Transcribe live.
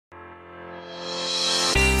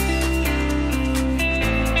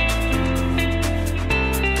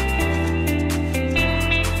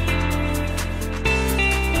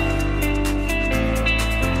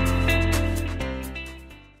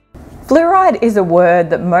Fluoride is a word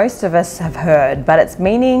that most of us have heard, but its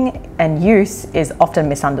meaning and use is often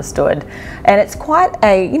misunderstood. And it's quite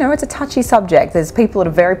a, it's a touchy subject. There's people that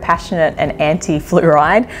are very passionate and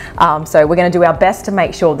anti-fluoride. So we're going to do our best to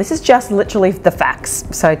make sure this is just literally the facts.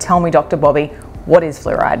 So tell me, Dr. Bobby, what is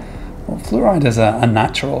fluoride? Well, fluoride is a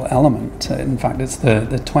natural element. In fact, it's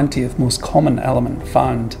the 20th most common element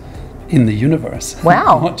found in the universe.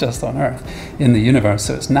 Wow. Not just on Earth, in the universe.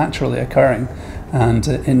 So it's naturally occurring. And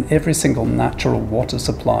in every single natural water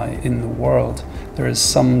supply in the world, there is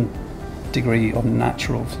some degree of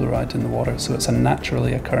natural fluoride in the water. So it's a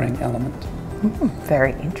naturally occurring element.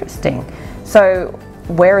 Very interesting. So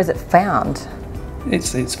where is it found?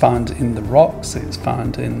 It's found in the rocks, it's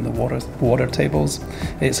found in the water tables.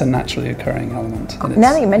 It's a naturally occurring element.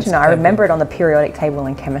 Now that you mention it, I remember it on the periodic table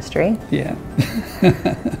in chemistry. Yeah.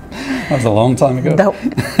 That was a long time ago.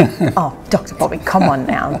 Oh, Dr. Bobby, come on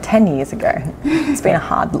now, 10 years ago. It's been a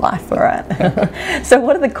hard life, all right. So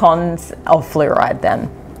what are the cons of fluoride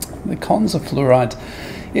then? The cons of fluoride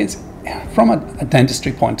is, from a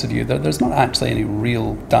dentistry point of view, there's not actually any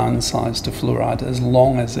real downsides to fluoride as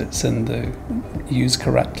long as it's used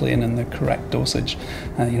correctly and in the correct dosage.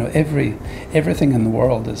 Everything in the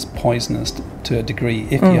world is poisonous to a degree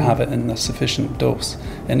if you have it in a sufficient dose.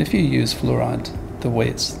 And if you use fluoride the way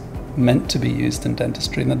it's meant to be used in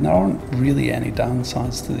dentistry, then there aren't really any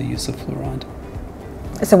downsides to the use of fluoride.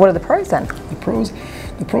 So what are the pros then? The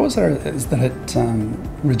pros is that it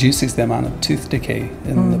reduces the amount of tooth decay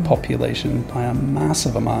in the population by a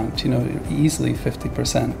massive amount, easily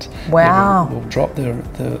 50%. Wow. It will drop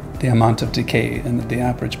the amount of decay in the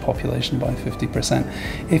average population by 50%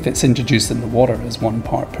 if it's introduced in the water as 1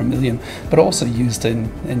 part per million, but also used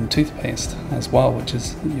in toothpaste as well, which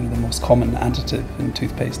is the most common additive in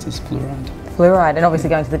toothpaste is fluoride. Fluoride, and obviously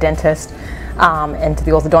going to the dentist and to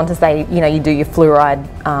the orthodontist, you do your fluoride,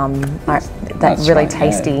 that's really right,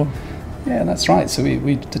 tasty. Yeah, that's right. So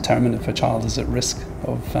we determine if a child is at risk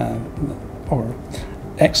of or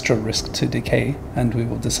extra risk to decay, and we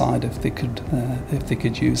will decide if they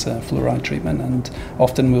could use a fluoride treatment, and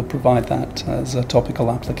often we'll provide that as a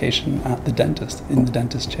topical application at the dentist, in the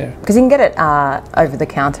dentist chair. Because you can get it over the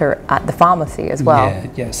counter at the pharmacy as well.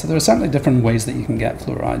 Yeah. So there are certainly different ways that you can get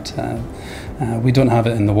fluoride. We don't have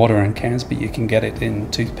it in the water and cans, but you can get it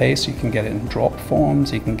in toothpaste, you can get it in drop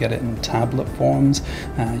forms, you can get it in tablet forms,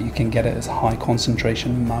 you can get it as high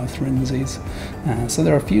concentration mouth rinses. So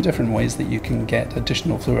there are a few different ways that you can get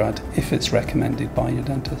additional fluoride if it's recommended by your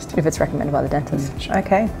dentist. If it's recommended by the dentist. Sure.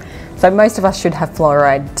 Okay. So most of us should have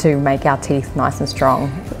fluoride to make our teeth nice and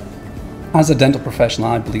strong. As a dental professional,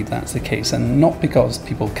 I believe that's the case, and not because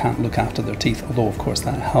people can't look after their teeth, although of course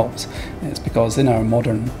that helps. It's because in our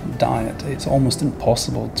modern diet, it's almost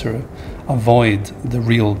impossible to avoid the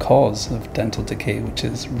real cause of dental decay, which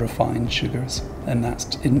is refined sugars. And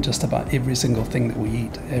that's in just about every single thing that we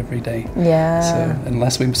eat every day. Yeah. So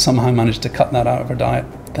unless we somehow manage to cut that out of our diet,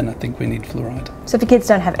 then I think we need fluoride. So if your kids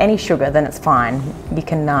don't have any sugar, then it's fine. You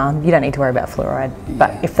can, you don't need to worry about fluoride.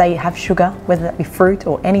 But if they have sugar, whether that be fruit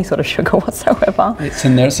or any sort of sugar whatsoever, it's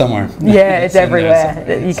in there somewhere. Yeah, it's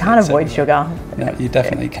everywhere. You can't avoid sugar. No, you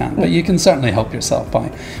definitely can. But you can certainly help yourself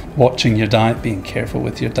by watching your diet, being careful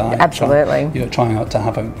with your diet. Absolutely. Trying not to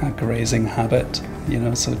have a grazing habit.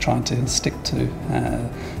 So trying to stick to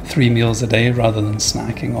 3 meals a day rather than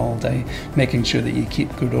snacking all day. Making sure that you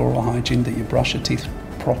keep good oral hygiene, that you brush your teeth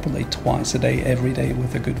properly twice a day, every day,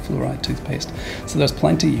 with a good fluoride toothpaste. So there's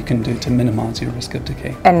plenty you can do to minimize your risk of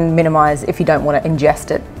decay. And minimize if you don't want to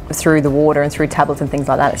ingest it through the water and through tablets and things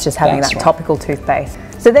like that. It's just having that topical toothpaste.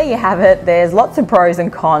 So there you have it. There's lots of pros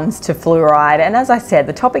and cons to fluoride, and as I said,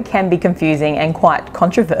 the topic can be confusing and quite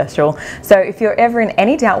controversial. So if you're ever in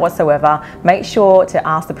any doubt whatsoever, make sure to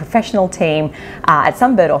ask the professional team at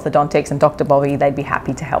Sunbird Orthodontics and Dr. Bobby. They'd be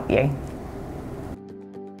happy to help you.